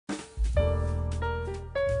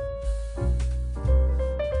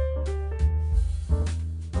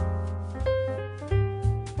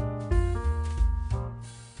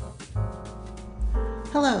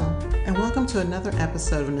Hello, and welcome to another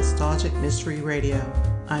episode of Nostalgic Mystery Radio.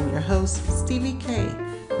 I'm your host, Stevie K,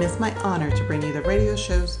 and it's my honor to bring you the radio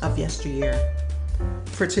shows of yesteryear.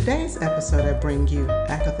 For today's episode, I bring you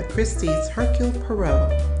Agatha Christie's Hercule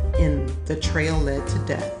Poirot in The Trail Led to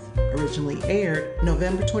Death, originally aired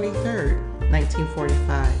November 23rd,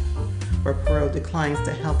 1945, where Poirot declines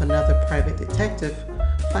to help another private detective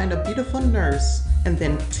find a beautiful nurse, and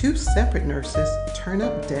then two separate nurses turn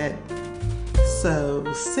up dead.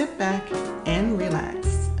 So sit back and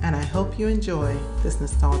relax, and I hope you enjoy this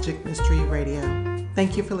Nostalgic Mystery Radio.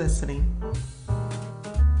 Thank you for listening.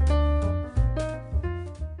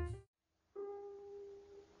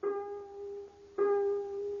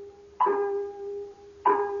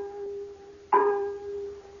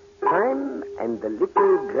 Time and the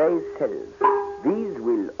little grey cells. These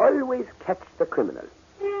will always catch the criminal.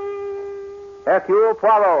 Hercule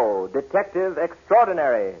Poirot, Detective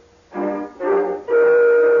Extraordinary.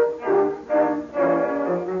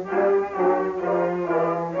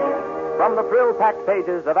 From the thrill-packed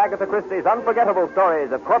pages of Agatha Christie's unforgettable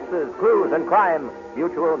stories of corpses, clues, and crime,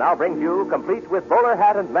 Mutual now brings you, complete with bowler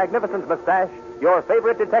hat and magnificent mustache, your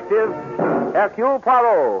favorite detective, Hercule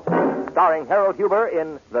Poirot, starring Harold Huber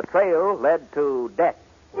in The Trail Led to Death.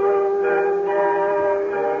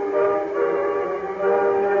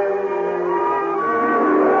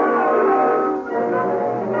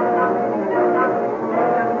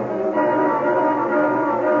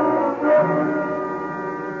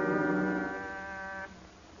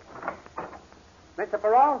 Mr.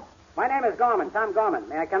 Poirot, my name is Gorman, Tom Gorman.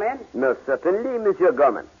 May I come in? Most certainly, Monsieur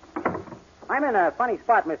Gorman. I'm in a funny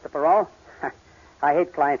spot, Mr. Poirot. I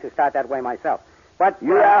hate clients who start that way myself. But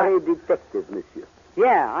You are a detective, monsieur.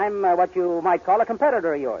 Yeah, I'm what you might call a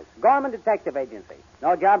competitor of yours. Gorman Detective Agency.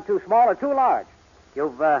 No job too small or too large.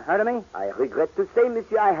 You've heard of me? I regret to say,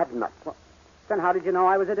 monsieur, I have not. Then how did you know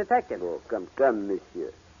I was a detective? Oh, come,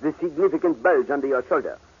 monsieur. The significant bulge under your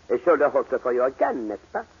shoulder. A shoulder holster for your gun, n'est-ce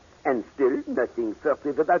pas? And still, nothing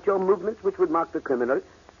furtive about your movements which would mark the criminal.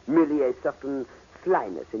 Merely a certain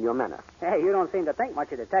slyness in your manner. Hey, you don't seem to think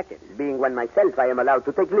much of detectives. Being one myself, I am allowed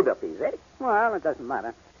to take liberties, eh? Well, it doesn't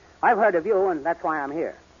matter. I've heard of you, and that's why I'm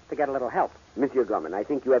here, to get a little help. Monsieur Gorman, I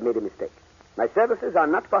think you have made a mistake. My services are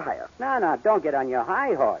not for hire. No, don't get on your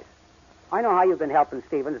high horse. I know how you've been helping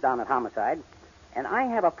Stevens down at Homicide, and I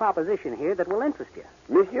have a proposition here that will interest you.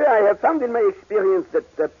 Monsieur, I have found in my experience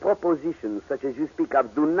that propositions such as you speak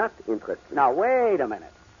of do not interest me. Now, wait a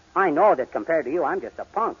minute. I know that compared to you, I'm just a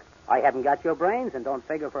punk. I haven't got your brains, and don't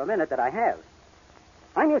figure for a minute that I have.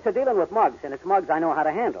 I'm used to dealing with mugs, and it's mugs I know how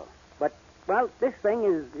to handle. But, well, this thing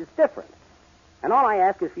is different. And all I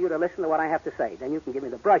ask is for you to listen to what I have to say. Then you can give me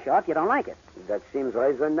the brush off. You don't like it. That seems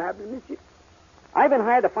reasonable, monsieur. I've been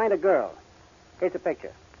hired to find a girl. Here's a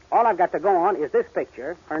picture. All I've got to go on is this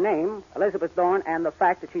picture, her name, Elizabeth Dorn, and the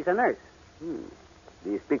fact that she's a nurse.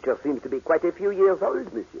 This picture seems to be quite a few years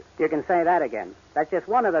old, monsieur. You can say that again. That's just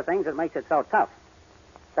one of the things that makes it so tough.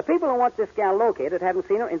 The people who want this gal located haven't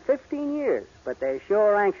seen her in 15 years, but they're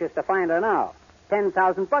sure anxious to find her now.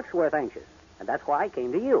 $10,000 worth anxious. And that's why I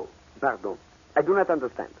came to you. Pardon. I do not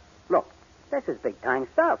understand. Look, this is big-time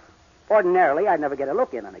stuff. Ordinarily, I'd never get a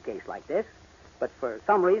look in on a case like this. But for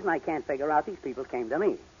some reason, I can't figure out these people came to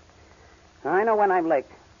me. I know when I'm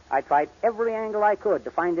licked, I tried every angle I could to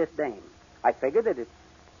find this dame. I figured that if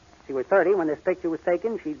she was 30 when this picture was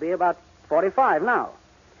taken, she'd be about 45 now.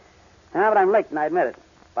 But I'm licked, and I admit it.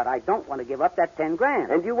 But I don't want to give up that $10,000.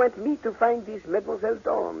 And you want me to find this Mademoiselle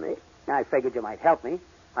Dorn, eh? I figured you might help me.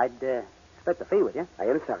 I'd split the fee with you. I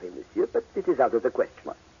am sorry, monsieur, but it is out of the question.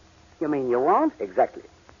 What? You mean you won't? Exactly.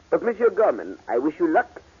 But, Monsieur Gorman, I wish you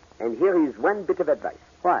luck, and here is one bit of advice.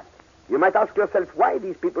 What? You might ask yourself why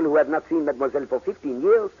these people who have not seen Mademoiselle for 15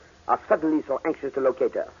 years are suddenly so anxious to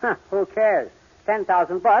locate her. Who cares?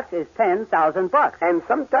 $10,000 is $10,000. And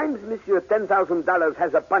sometimes, monsieur, $10,000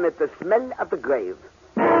 has upon it the smell of the grave.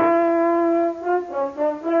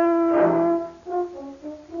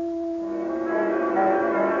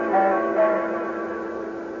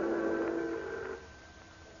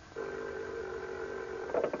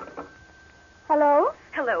 Hello?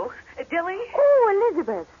 Hello. Dilly? Oh,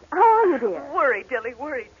 Elizabeth. How are you, dear? Worried, Dilly,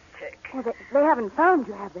 worried sick. Well, they haven't found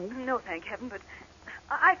you, have they? No, thank heaven, but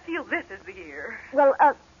I feel this is the year. Well,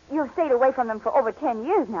 you've stayed away from them for over 10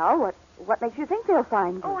 years now. What makes you think they'll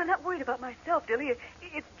find you? Oh, I'm not worried about myself, Dilly.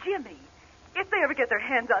 It's Jimmy. If they ever get their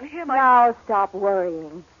hands on him, Now, stop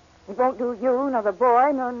worrying. It won't do you, nor the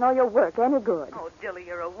boy, nor your work any good. Oh, Dilly,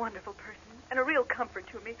 you're a wonderful person and a real comfort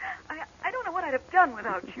to me. I don't know what I'd have done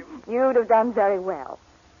without you. You'd have done very well.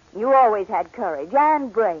 You always had courage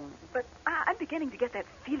and brains. But I'm beginning to get that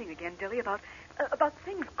feeling again, Dilly, about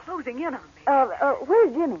things closing in on me.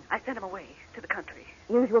 Where's Jimmy? I sent him away to the country.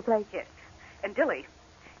 Usual place? Yes. And Dilly,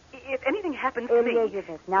 if anything happens to me...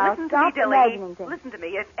 Elizabeth, now listen stop to me, imagining Dilly. things. Listen to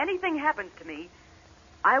me. If anything happens to me,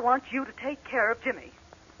 I want you to take care of Jimmy.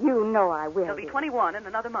 You know I will. He'll be 21 in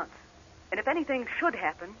another month. And if anything should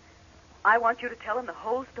happen, I want you to tell him the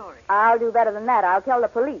whole story. I'll do better than that. I'll tell the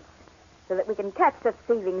police so that we can catch the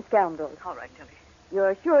thieving scoundrels. All right, Dilly.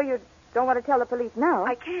 You're sure you don't want to tell the police now?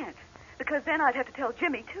 I can't, because then I'd have to tell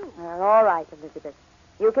Jimmy, too. Well, all right, Elizabeth.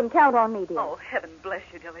 You can count on me, dear. Oh, heaven bless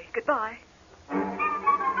you, Dilly. Goodbye. Wait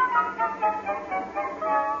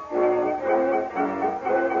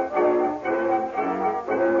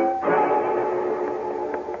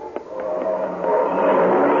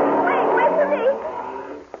for me.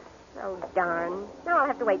 Oh, darn. Now I'll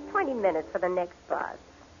have to wait 20 minutes for the next bus.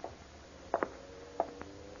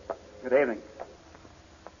 Good evening.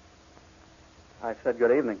 I said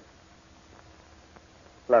good evening.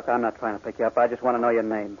 Look, I'm not trying to pick you up. I just want to know your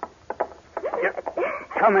name.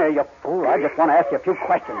 Come here, you fool. I just want to ask you a few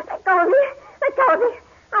questions. Let go of me. Let go of me.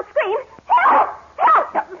 I'll scream. Help!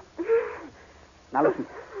 Help! Now, listen.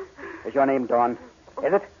 Is your name Dawn?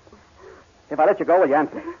 Is it? If I let you go, will you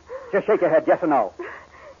answer me? Just shake your head, yes or no.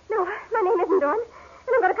 No, my name isn't Dawn.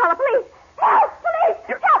 And I'm going to call the police. Help! Police!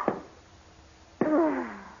 Help!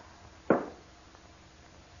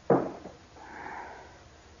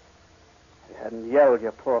 If you hadn't yelled,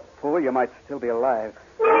 you poor fool, you might still be alive.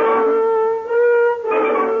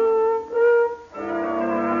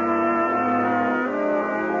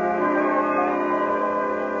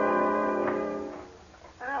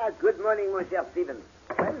 Good morning, Monsieur Stevens.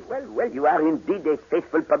 Well, you are indeed a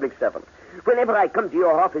faithful public servant. Whenever I come to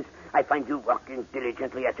your office, I find you working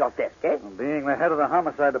diligently at your desk, eh? Well, being the head of the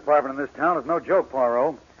homicide department in this town is no joke,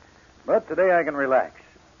 Poirot. But today I can relax.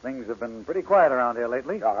 Things have been pretty quiet around here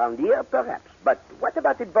lately. Around here, perhaps. But what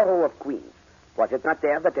about the borough of Queens? Was it not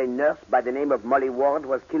there that a nurse by the name of Molly Ward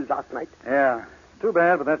was killed last night? Yeah, too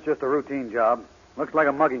bad, but that's just a routine job. Looks like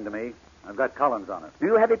a mugging to me. I've got Collins on it. Do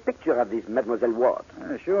you have a picture of this Mademoiselle Ward?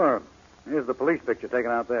 Sure. Here's the police picture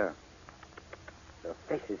taken out there. Her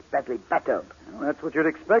face is badly battered. Well, that's what you'd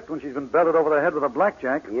expect when she's been belted over the head with a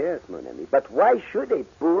blackjack. Yes, mon ami. But why should a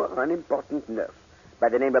poor, unimportant nurse by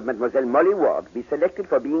the name of Mademoiselle Molly Ward be selected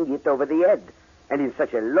for being hit over the head, and in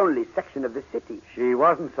such a lonely section of the city? She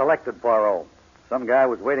wasn't selected, Poirot. Some guy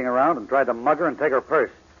was waiting around and tried to mug her and take her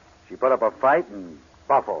purse. She put up a fight and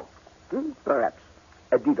buffo. Perhaps.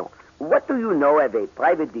 Dis donc, what do you know of a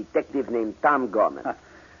private detective named Tom Gorman?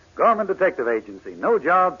 Gorman Detective Agency. No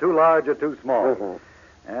job too large or too small.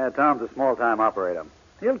 Tom's a small-time operator.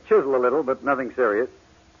 He'll chisel a little, but nothing serious.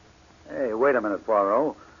 Hey, wait a minute,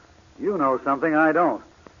 Poirot. You know something I don't.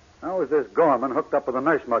 How is this Gorman hooked up with a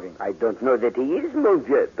nurse mugging? I don't know that he is, mon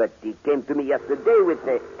vieux, but he came to me yesterday with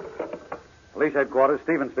a... Police headquarters,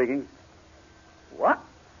 Stevens speaking. What?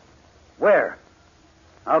 Where?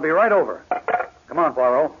 I'll be right over. Come on,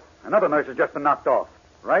 Poirot. Another nurse has just been knocked off.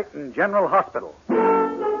 Right in General Hospital.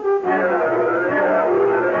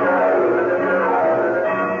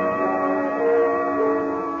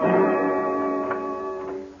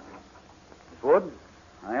 Miss Wood,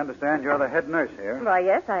 I understand you're the head nurse here. Why,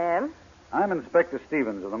 yes, I am. I'm Inspector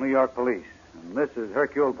Stevens of the New York Police, and this is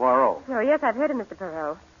Hercule Poirot. Oh, yes, I've heard of Mr.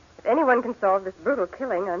 Poirot. If anyone can solve this brutal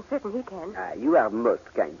killing, I'm certain he can. You are most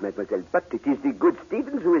kind, mademoiselle, but it is the good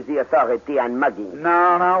Stevens who is the authority on mugging.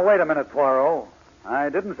 Now, wait a minute, Poirot. I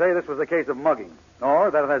didn't say this was a case of mugging,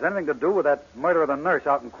 or that it has anything to do with that murder of the nurse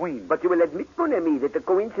out in Queens. But you will admit, mon ami, that the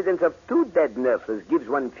coincidence of two dead nurses gives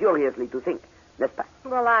one furiously to think, n'est-ce pas?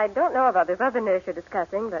 Well, I don't know about this other nurse you're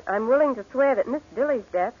discussing, but I'm willing to swear that Miss Dilly's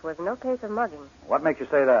death was no case of mugging. What makes you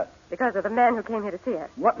say that? Because of the man who came here to see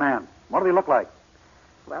her. What man? What did he look like?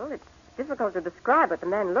 Well, it's difficult to describe what the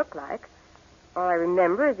man looked like. All I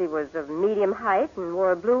remember is he was of medium height and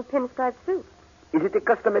wore a blue pinstripe suit. Is it a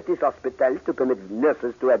custom at this hospital to permit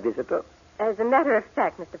nurses to have visitors? As a matter of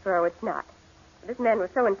fact, Mr. Poirot, it's not. This man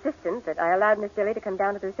was so insistent that I allowed Miss Dilly to come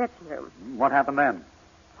down to the reception room. What happened then?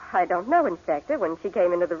 I don't know, Inspector. When she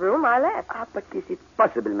came into the room, I left. But is it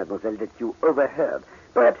possible, mademoiselle, that you overheard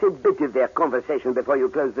perhaps a bit of their conversation before you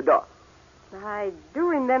closed the door? I do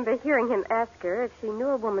remember hearing him ask her if she knew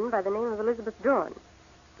a woman by the name of Elizabeth Dawn.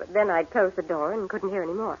 But then I closed the door and couldn't hear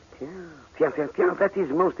any more. Tiens, that is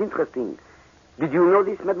most interesting. Did you know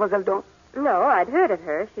this, Mademoiselle Dawn? No, I'd heard of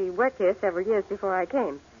her. She worked here several years before I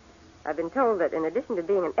came. I've been told that in addition to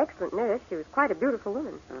being an excellent nurse, she was quite a beautiful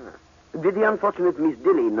woman. Did the unfortunate Miss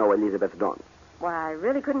Dilly know Elizabeth Dawn? Why, I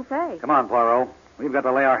really couldn't say. Come on, Poirot. We've got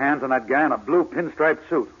to lay our hands on that guy in a blue pinstripe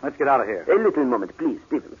suit. Let's get out of here. A little moment, please,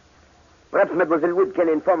 Stevens. Perhaps Mademoiselle Wood can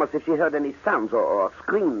inform us if she heard any sounds or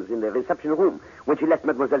screams in the reception room when she left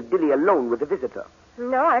Mademoiselle Dilly alone with the visitor.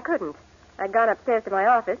 No, I couldn't. I'd gone upstairs to my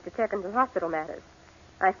office to check on some hospital matters.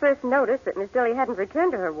 I first noticed that Miss Dilly hadn't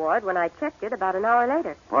returned to her ward when I checked it about an hour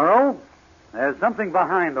later. Poirot, there's something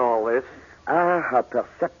behind all this. Ah, how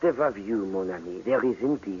perceptive of you, mon ami. There is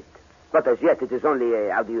indeed. But as yet, it is only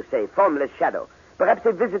a, formless shadow. Perhaps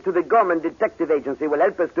a visit to the Gorman Detective Agency will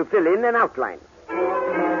help us to fill in an outline.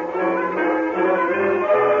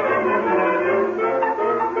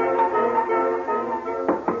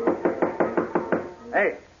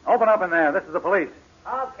 Hey, open up in there. This is the police.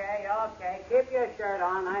 Okay. Keep your shirt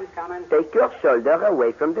on. I'm coming. Take your shoulder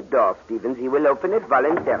away from the door, Stevens. He will open it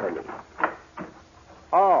voluntarily.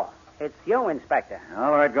 Oh, it's you, Inspector.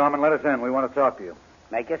 All right, Gorman, let us in. We want to talk to you.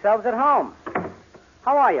 Make yourselves at home.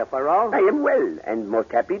 How are you, Poirot? I am well, and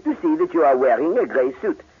most happy to see that you are wearing a gray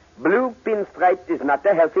suit. Blue pinstripe is not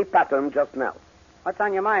a healthy pattern just now. What's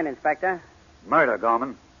on your mind, Inspector? Murder,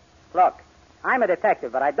 Gorman. Look, I'm a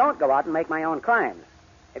detective, but I don't go out and make my own crimes.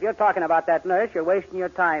 If you're talking about that nurse, you're wasting your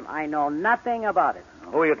time. I know nothing about it.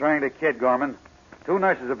 Who are you trying to kid, Gorman? 2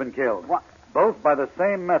 nurses have been killed. What? Both by the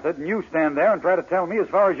same method, and you stand there and try to tell me, as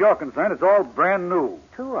far as you're concerned, it's all brand new.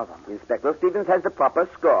 2 of them. Inspector Stevens has the proper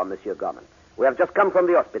score, Monsieur Gorman. We have just come from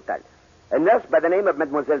the hospital. A nurse by the name of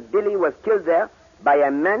Mademoiselle Dilly was killed there by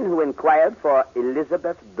a man who inquired for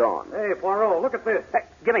Elizabeth Dawn. Hey, Poirot, look at this. Hey,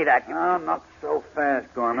 give me that. Oh, not so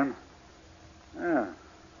fast, Gorman. Yeah.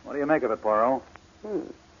 What do you make of it, Poirot?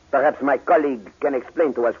 Perhaps my colleague can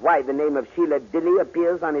explain to us why the name of Sheila Dilly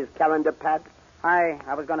appears on his calendar pad. I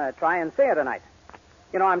was going to try and see her tonight.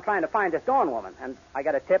 You know, I'm trying to find this Dawn woman, and I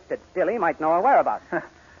got a tip that Dilly might know her whereabouts.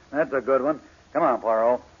 That's a good one. Come on,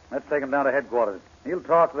 Poirot. Let's take him down to headquarters. He'll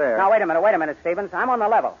talk there. Now, wait a minute, Stevens. I'm on the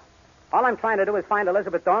level. All I'm trying to do is find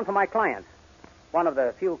Elizabeth Dawn for my clients. One of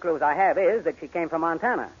the few clues I have is that she came from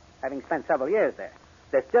Montana, having spent several years there.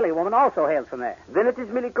 This Dilly woman also hails from there. Then it is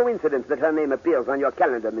merely coincidence that her name appears on your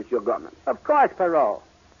calendar, Monsieur Gorman. Of course, Poirot.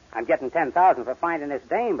 I'm getting $10,000 for finding this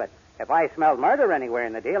dame, but if I smelled murder anywhere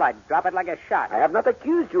in the deal, I'd drop it like a shot. I have not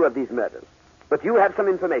accused you of these murders. But you have some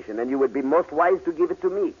information, and you would be most wise to give it to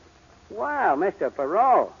me. Well, Mr.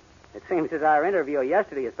 Poirot, it seems that our interview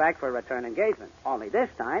yesterday is back for a return engagement. Only this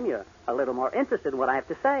time, you're a little more interested in what I have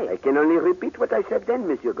to say. I can only repeat what I said then,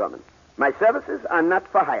 Monsieur Gorman. My services are not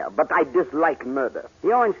for hire, but I dislike murder.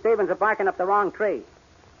 You and Stevens are barking up the wrong tree.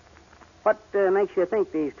 What makes you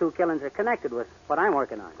think these 2 killings are connected with what I'm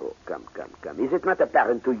working on? Oh, come. Is it not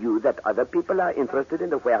apparent to you that other people are interested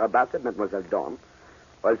in the whereabouts of Mademoiselle Dawn?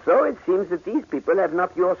 Also, it seems that these people have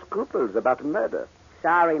not your scruples about murder.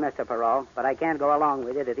 Sorry, Mr. Poirot, but I can't go along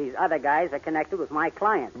with it that these other guys are connected with my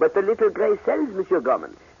client. But the little gray cells, Monsieur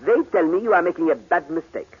Gorman, they tell me you are making a bad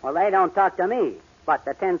mistake. Well, they don't talk to me, but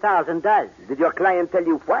the 10,000 does. Did your client tell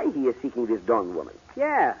you why he is seeking this Dawn woman?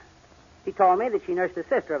 Yeah. He told me that she nursed a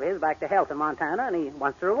sister of his back to health in Montana, and he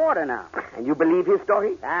wants to reward her now. And you believe his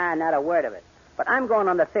story? Not a word of it. But I'm going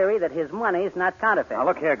on the theory that his money's not counterfeit. Now,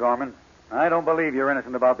 look here, Gorman. I don't believe you're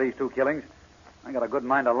innocent about these 2 killings. I got a good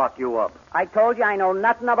mind to lock you up. I told you I know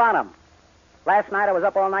nothing about them. Last night I was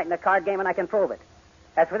up all night in a card game, and I can prove it.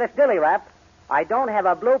 As for this Dilly rap, I don't have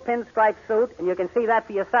a blue pinstripe suit, and you can see that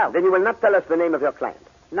for yourself. Then you will not tell us the name of your client.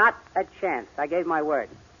 Not a chance. I gave my word.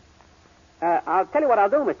 I'll tell you what I'll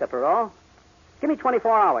do, Mr. Poirot. Give me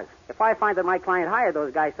 24 hours. If I find that my client hired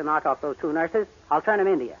those guys to knock off those 2 nurses, I'll turn them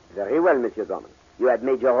into you. Very well, Monsieur Gorman. You have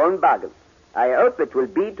made your own bargain. I hope it will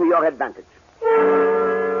be to your advantage.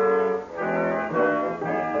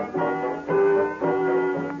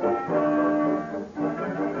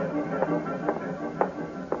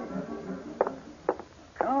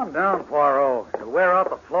 Calm down, Poirot. You'll wear out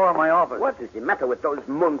the floor of my office. What is the matter with those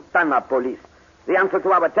Montana police? The answer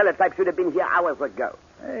to our teletype should have been here hours ago.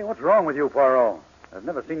 Hey, what's wrong with you, Poirot? I've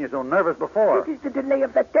never seen you so nervous before. It is the delay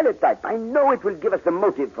of that teletype. I know it will give us the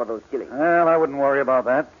motive for those killings. Well, I wouldn't worry about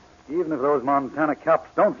that. Even if those Montana cops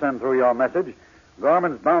don't send through your message,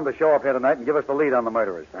 Gorman's bound to show up here tonight and give us the lead on the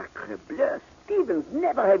murderers. Sacre bleu, Stevens,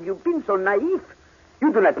 never have you been so naive.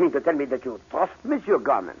 You do not mean to tell me that you trust Monsieur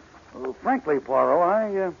Gorman. Well, frankly,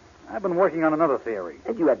 Poirot, I've been working on another theory.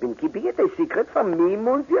 And you have been keeping it a secret from me,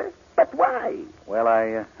 monsieur? But why? Well,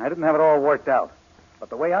 I didn't have it all worked out. But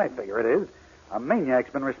the way I figure it is, a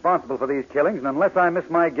maniac's been responsible for these killings, and unless I miss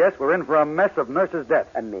my guess, we're in for a mess of nurses' deaths.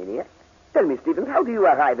 A maniac? Tell me, Stevens, how do you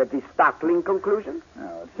arrive at this startling conclusion?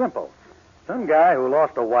 Oh, it's simple. Some guy who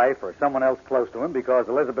lost a wife or someone else close to him because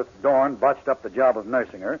Elizabeth Dawn botched up the job of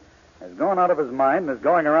nursing her has gone out of his mind and is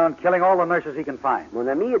going around killing all the nurses he can find. Mon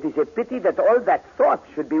ami, it is a pity that all that thought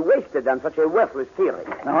should be wasted on such a worthless theory.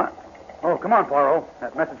 Now, Oh, come on, Poirot.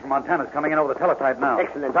 That message from Montana's coming in over the teletype now.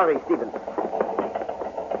 Excellent. Hurry, Stephen.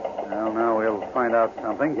 Well, now we'll find out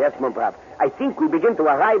something. Yes, mon brave. I think we begin to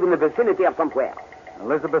arrive in the vicinity of somewhere.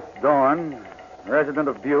 Elizabeth Dawn, resident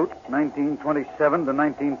of Butte, 1927 to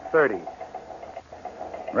 1930.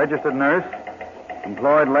 Registered nurse.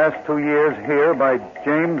 Employed last 2 years here by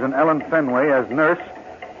James and Ellen Fenway as nurse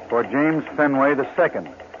for James Fenway II.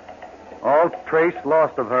 All trace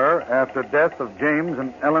lost of her after death of James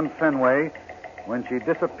and Ellen Fenway when she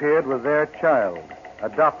disappeared with their child,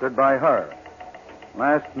 adopted by her.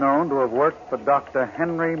 Last known to have worked for Dr.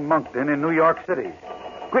 Henry Monkton in New York City.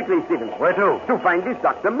 Quickly, Stephen. Where to? To find this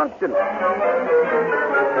Dr. Monkton.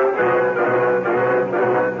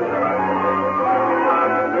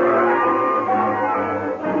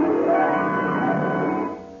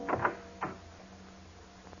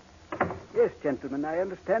 Yes, gentlemen, I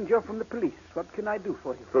understand you're from the police. What can I do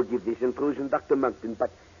for you? Forgive this intrusion, Dr. Monkton, but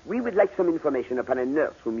we would like some information upon a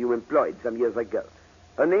nurse whom you employed some years ago.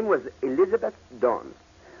 Her name was Elizabeth Dawn.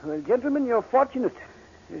 Well, gentlemen, you're fortunate.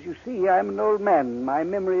 As you see, I'm an old man. My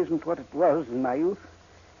memory isn't what it was in my youth.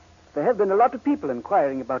 There have been a lot of people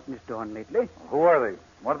inquiring about Miss Dawn lately. Who are they?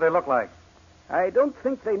 What do they look like? I don't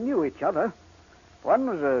think they knew each other. One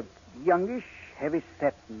was a youngish,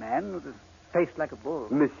 heavy-set man with a face like a bull.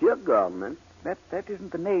 Monsieur Gorman. That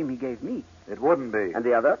isn't the name he gave me. It wouldn't be. And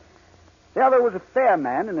the other? The other was a fair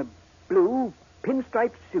man in a blue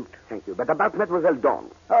pinstriped suit. Thank you. But about Mademoiselle Dawn.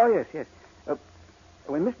 Oh, yes.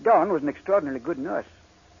 Well, Miss Dawn was an extraordinarily good nurse.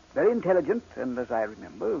 Very intelligent, and as I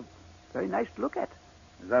remember, very nice to look at.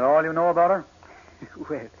 Is that all you know about her?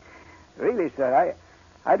 Well, really, sir,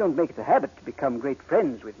 I don't make it a habit to become great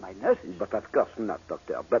friends with my nurses. But of course not,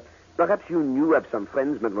 Doctor. But perhaps you knew of some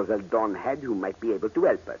friends Mademoiselle Dawn had who might be able to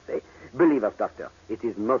help us, eh? Believe us, Doctor. It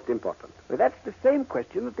is most important. Well, that's the same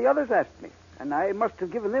question that the others asked me, and I must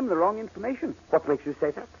have given them the wrong information. What makes you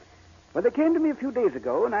say that? Well, they came to me a few days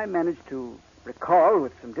ago, and I managed to recall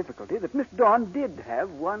with some difficulty that Miss Dawn did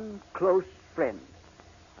have one close friend,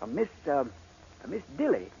 a Miss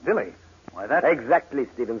Dilly. Dilly? Why, that... Exactly,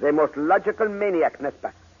 Stevens. A most logical maniac, n'est-ce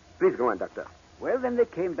pas? Please go on, Doctor. Well, then they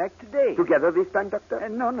came back today. Together this time, Doctor?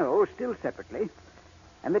 No, still separately.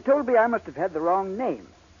 And they told me I must have had the wrong name.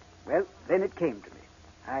 Well, then it came to me.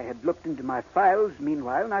 I had looked into my files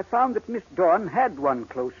meanwhile, and I found that Miss Dawn had one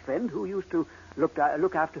close friend who used to look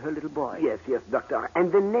after her little boy. Yes, Doctor.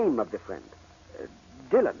 And the name of the friend?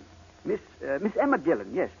 Dillon. Miss Emma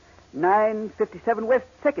Dillon, yes. 957 West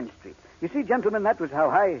 2nd Street. You see, gentlemen, that was how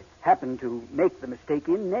I happened to make the mistake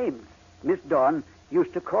in names. Miss Dawn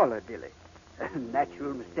used to call her Dilly. A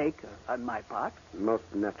natural mistake on my part. Most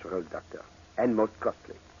natural, Doctor. And most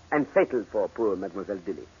costly. And fatal for poor Mademoiselle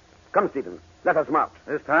Dilly. Come, Stevens. Let us march.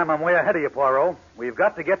 This time I'm way ahead of you, Poirot. We've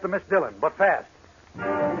got to get to Miss Dillon, but fast.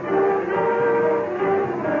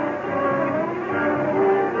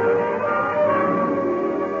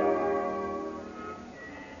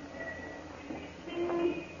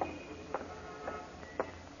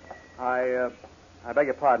 I beg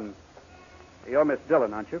your pardon. You're Miss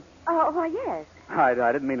Dillon, aren't you? Oh, why, yes. I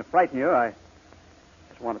didn't mean to frighten you. I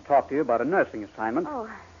just want to talk to you about a nursing assignment. Oh.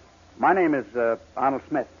 My name is Arnold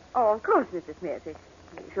Smith. Oh, of course, Mr. Smith. If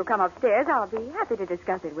you'll come upstairs, I'll be happy to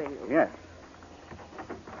discuss it with you. Yes.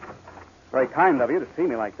 Very kind of you to see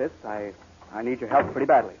me like this. I need your help pretty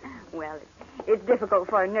badly. Well, it's difficult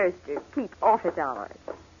for a nurse to keep office hours.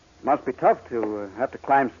 Must be tough to have to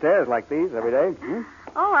climb stairs like these every day. Hmm?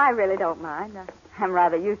 Oh, I really don't mind. I'm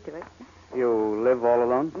rather used to it. You live all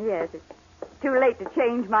alone? Yes, it's too late to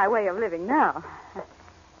change my way of living now.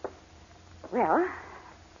 Well,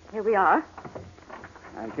 here we are.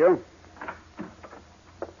 Thank you.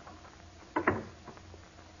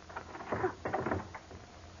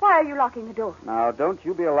 Why are you locking the door? Now, don't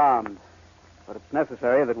you be alarmed. But it's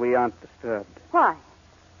necessary that we aren't disturbed. Why?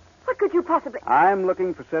 What could you possibly... I'm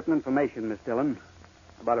looking for certain information, Miss Dillon,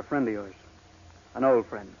 about a friend of yours. An old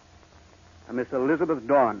friend. A Miss Elizabeth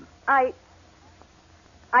Dawn. I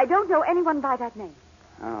don't know anyone by that name.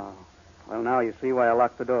 Oh. Well, now you see why I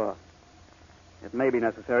locked the door. It may be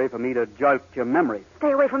necessary for me to jolt your memory.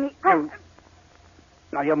 Stay away from me.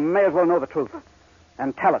 Now, you may as well know the truth.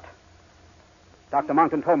 And tell it. Dr.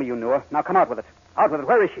 Monkton told me you knew her. Now, come out with it. Out with it.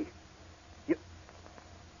 Where is she?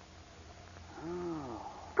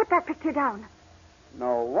 Put that picture down.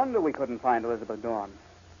 No wonder we couldn't find Elizabeth Dawn.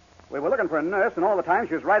 We were looking for a nurse, and all the time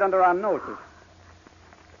she was right under our noses.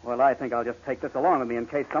 Well, I think I'll just take this along with me in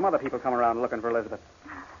case some other people come around looking for Elizabeth.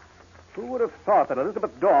 Who would have thought that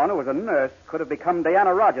Elizabeth Dawn, who was a nurse, could have become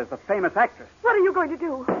Diana Rogers, the famous actress? What are you going to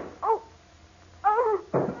do? Oh.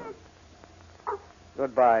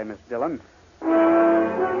 Goodbye, Miss Dillon.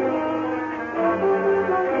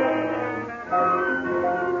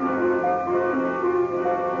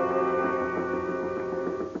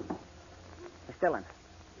 Dillon.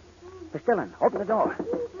 Miss Dillon, open the door.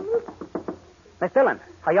 Miss Dillon,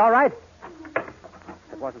 are you all right?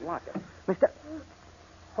 It wasn't locked.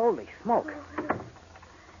 Holy smoke.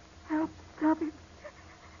 Help, stop him.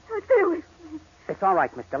 Stay away from me. It's all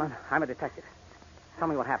right, Miss Dillon. I'm a detective. Tell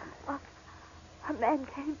me what happened. A man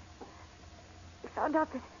came. He found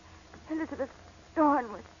out that Elizabeth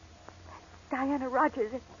Dorn was Diana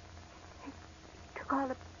Rogers. And he took all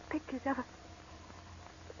the pictures of her.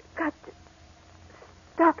 Got to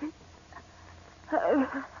stop him.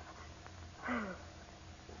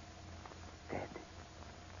 Dead.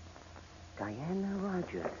 Diana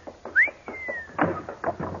Rogers.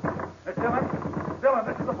 Miss Dillon,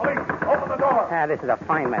 this is the police. Open the door. This is a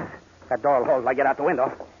fine mess. That door will hold if I get out the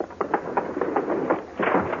window.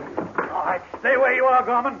 All right, stay where you are,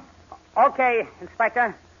 Gorman. Okay,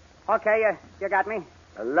 Inspector. Okay, you got me.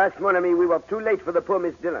 Alas, mon ami, we were too late for the poor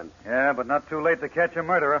Miss Dillon. Yeah, but not too late to catch a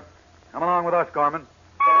murderer. Come along with us, Gorman.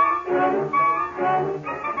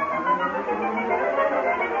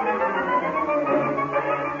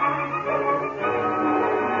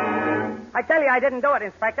 I tell you, I didn't do it,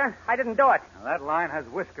 Inspector. I didn't do it. Now, that line has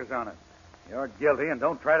whiskers on it. You're guilty, and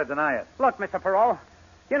don't try to deny it. Look, Mr. Poirot,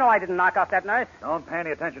 you know I didn't knock off that nurse. Don't pay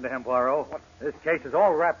any attention to him, Poirot. This case is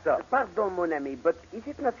all wrapped up. Pardon, mon ami, but is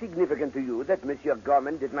it not significant to you that Monsieur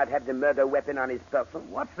Gorman did not have the murder weapon on his person?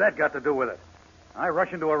 What's that got to do with it? I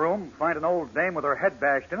rush into a room, find an old dame with her head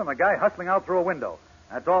bashed in, and the guy hustling out through a window.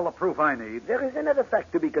 That's all the proof I need. There is another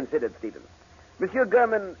fact to be considered, Stevens. Monsieur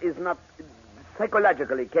Gorman is not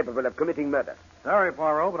psychologically capable of committing murder. Sorry,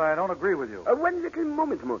 Poirot, but I don't agree with you. One little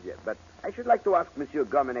moment, monsieur, but I should like to ask Monsieur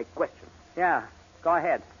Gorman a question. Yeah, go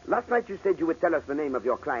ahead. Last night you said you would tell us the name of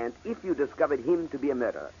your client if you discovered him to be a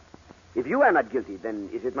murderer. If you are not guilty, then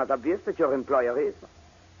is it not obvious that your employer is?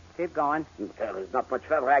 Keep going. There is not much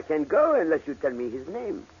further I can go unless you tell me his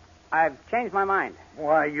name. I've changed my mind.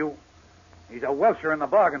 Why, He's a Welsher in the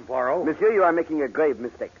bargain, Poirot. Monsieur, you are making a grave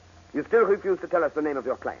mistake. You still refuse to tell us the name of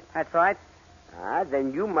your client. That's right.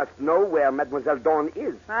 Then you must know where Mademoiselle Dawn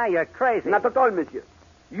is. You're crazy. Not at all, monsieur.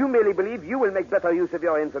 You merely believe you will make better use of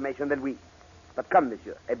your information than we. But come,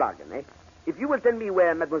 monsieur, a bargain, eh? If you will tell me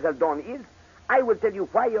where Mademoiselle Dawn is, I will tell you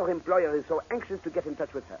why your employer is so anxious to get in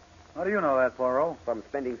touch with her. How do you know that, Poirot? From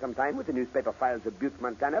spending some time with the newspaper files of Butte,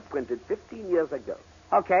 Montana, printed 15 years ago.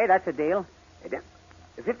 Okay, that's a deal.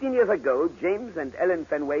 15 years ago, James and Ellen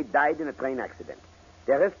Fenway died in a train accident.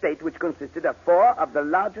 Their estate, which consisted of 4 of the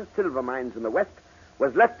largest silver mines in the West,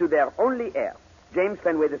 was left to their only heir, James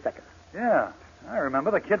Fenway II. Yeah, I remember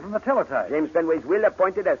the kid from the teletype. James Fenway's will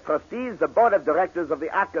appointed as trustees the board of directors of the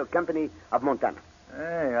Hercule Company of Montana.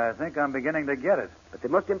 Hey, I think I'm beginning to get it. But the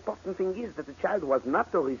most important thing is that the child was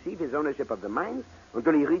not to receive his ownership of the mines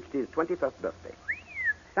until he reached his 21st birthday.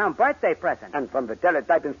 Some birthday present. And from the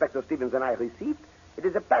teletype Inspector Stevens and I received, it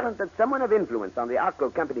is apparent that someone of influence on the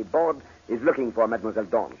Hercule Company board is looking for Mademoiselle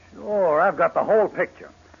Dawn. Sure, I've got the whole picture.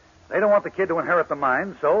 They don't want the kid to inherit the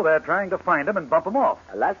mines, so they're trying to find him and bump him off.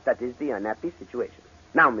 Alas, that is the unhappy situation.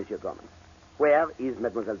 Now, Monsieur Gorman, where is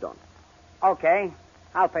Mademoiselle Dawn? Okay,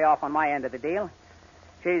 I'll pay off on my end of the deal.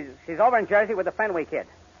 She's over in Jersey with the Fenway kid.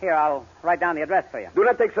 Here, I'll write down the address for you. Do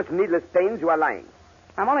not take such needless pains. You are lying.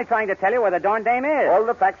 I'm only trying to tell you where the darn dame is. All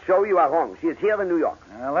the facts show you are wrong. She is here in New York.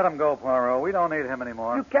 Let him go, Poirot. We don't need him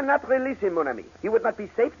anymore. You cannot release him, mon ami. He would not be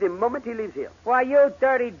safe the moment he leaves here. Why, you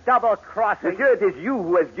dirty double-crosser. Monsieur, it is you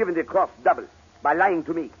who has given the cross double by lying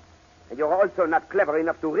to me. And you're also not clever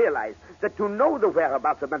enough to realize that to know the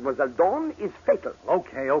whereabouts of Mademoiselle Dawn is fatal.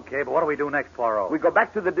 Okay, but what do we do next, Poirot? We go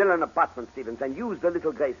back to the Dillon apartment, Stevens, and use the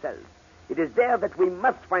little gray cells. It is there that we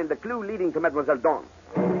must find the clue leading to Mademoiselle Dawn.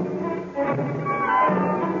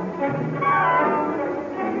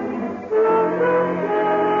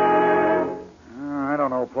 I don't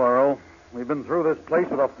know, Poirot. We've been through this place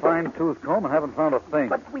with a fine-tooth comb and haven't found a thing.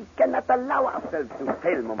 But we cannot allow ourselves to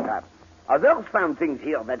fail, mon frère. Others found things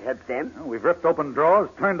here that helped them. We've ripped open drawers,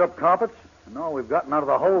 turned up carpets, and all we've gotten out of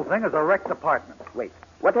the whole thing is a wrecked apartment. Wait,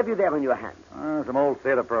 what have you there in your hand? Some old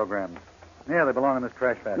theater programs. Yeah, they belong in this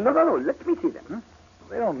trash basket. No, let me see them. Huh?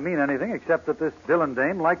 They don't mean anything except that this Dillon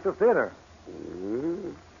dame liked the theater.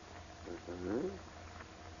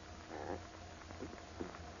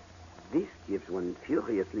 This gives one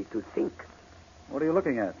furiously to think. What are you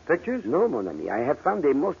looking at? Pictures? No, mon ami. I have found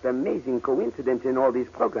a most amazing coincidence in all these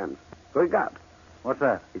programs. Regard. What's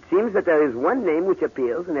that? It seems that there is one name which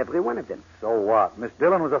appears in every one of them. So what? Miss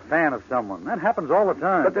Dillon was a fan of someone. That happens all the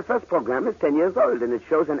time. But the first program is 10 years old, and it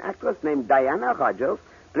shows an actress named Diana Rogers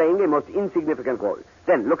playing a most insignificant role.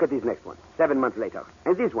 Then, look at this next one, 7 months later.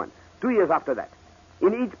 And this one, 2 years after that.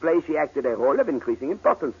 In each play, she acted a role of increasing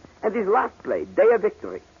importance. And this last play, Day of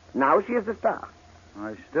Victory, Now she is a star.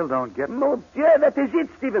 I still don't get... Mon Dieu, that is it,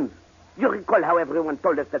 Stevens. You recall how everyone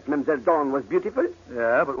told us that Mademoiselle Dawn was beautiful?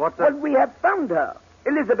 Yeah, but what's that? Well, we have found her.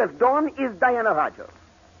 Elizabeth Dawn is Diana Rogers.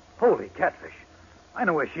 Holy catfish. I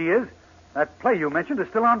know where she is. That play you mentioned is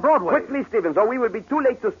still on Broadway. Quickly, Stevens, or we will be too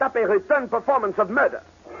late to stop a return performance of Murder.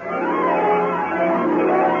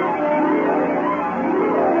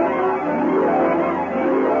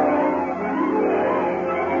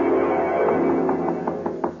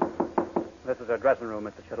 This is her dressing room,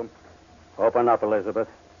 Mr. Chisholm. Open up, Elizabeth.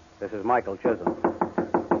 This is Michael Chisholm.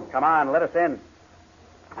 Come on, let us in.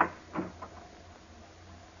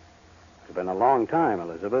 It's been a long time,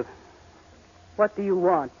 Elizabeth. What do you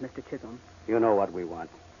want, Mr. Chisholm? You know what we want.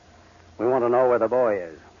 We want to know where the boy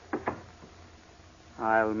is.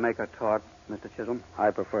 I'll make a talk, Mr. Chisholm.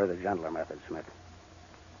 I prefer the gentler method, Smith.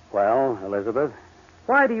 Well, Elizabeth,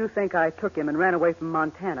 Why do you think I took him and ran away from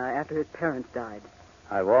Montana after his parents died?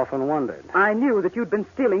 I've often wondered. I knew that you'd been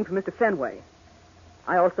stealing from Mr. Fenway.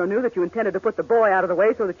 I also knew that you intended to put the boy out of the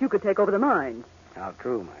way so that you could take over the mines. How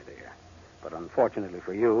true, my dear. But unfortunately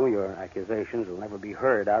for you, your accusations will never be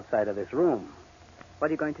heard outside of this room. What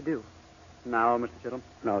are you going to do? Now, Mr. Chisholm?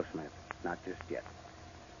 No, Smith, not just yet.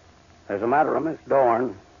 There's a matter of Miss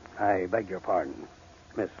Dorn. I beg your pardon.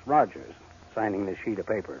 Miss Rogers signing this sheet of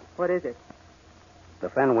paper. What is it? The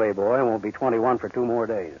Fenway boy won't be 21 for 2 more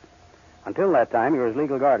days. Until that time, you're his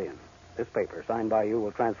legal guardian. This paper, signed by you,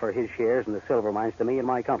 will transfer his shares in the silver mines to me and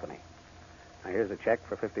my company. Now, here's a check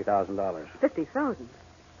for $50,000. $50,000?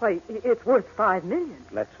 Why, it's worth $5 million.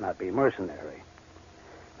 Let's not be mercenary.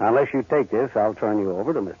 Now, unless you take this, I'll turn you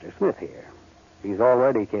over to Mr. Smith here. He's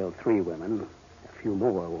already killed 3 women. A few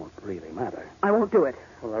more won't really matter. I won't do it.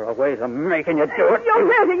 Well, there are ways of making you do it.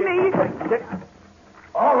 You're hurting me.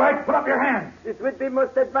 All right, put up your hands. This would be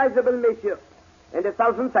most advisable, monsieur. And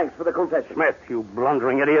 1,000 thanks for the confession. Smith, you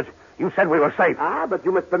blundering idiot. You said we were safe. Ah, but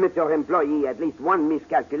you must permit your employee at least one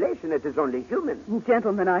miscalculation. It is only human.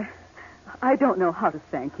 Gentlemen, I don't know how to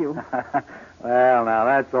thank you. Well, now,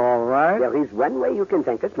 that's all right. There is one way you can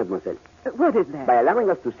thank us, mademoiselle. What is that? By allowing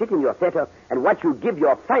us to sit in your theater and watch you give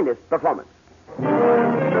your finest performance.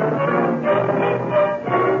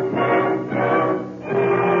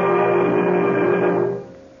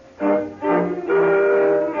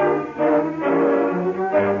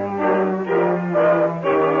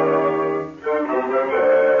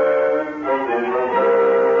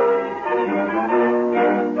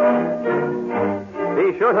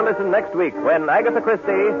 Be sure to listen next week when Agatha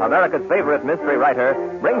Christie, America's favorite mystery writer,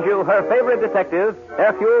 brings you her favorite detective,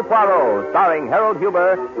 Hercule Poirot, starring Harold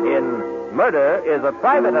Huber in Murder is a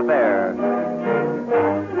Private Affair.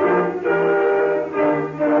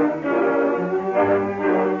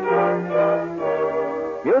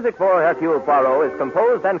 Music for Hercule Poirot is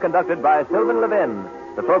composed and conducted by Sylvan Levin.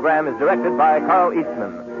 The program is directed by Carl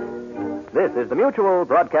Eastman. This is the Mutual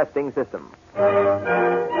Broadcasting System.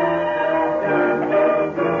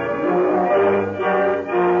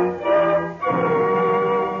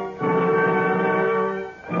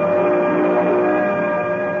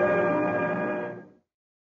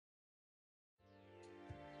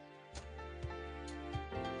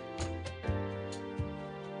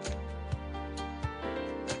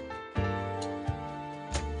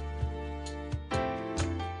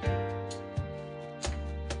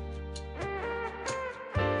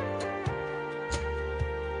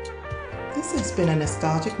 This has been a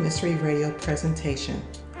Nostalgic Mystery Radio presentation.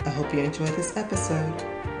 I hope you enjoyed this episode.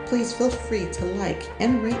 Please feel free to like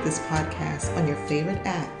and rate this podcast on your favorite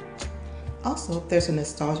app. Also, there's a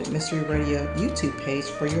Nostalgic Mystery Radio YouTube page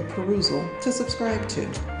for your perusal to subscribe to.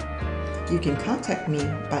 You can contact me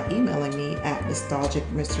by emailing me at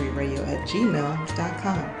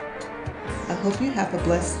nostalgicmysteryradio@gmail.com. I hope you have a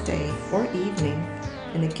blessed day or evening.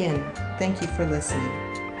 And again, thank you for listening.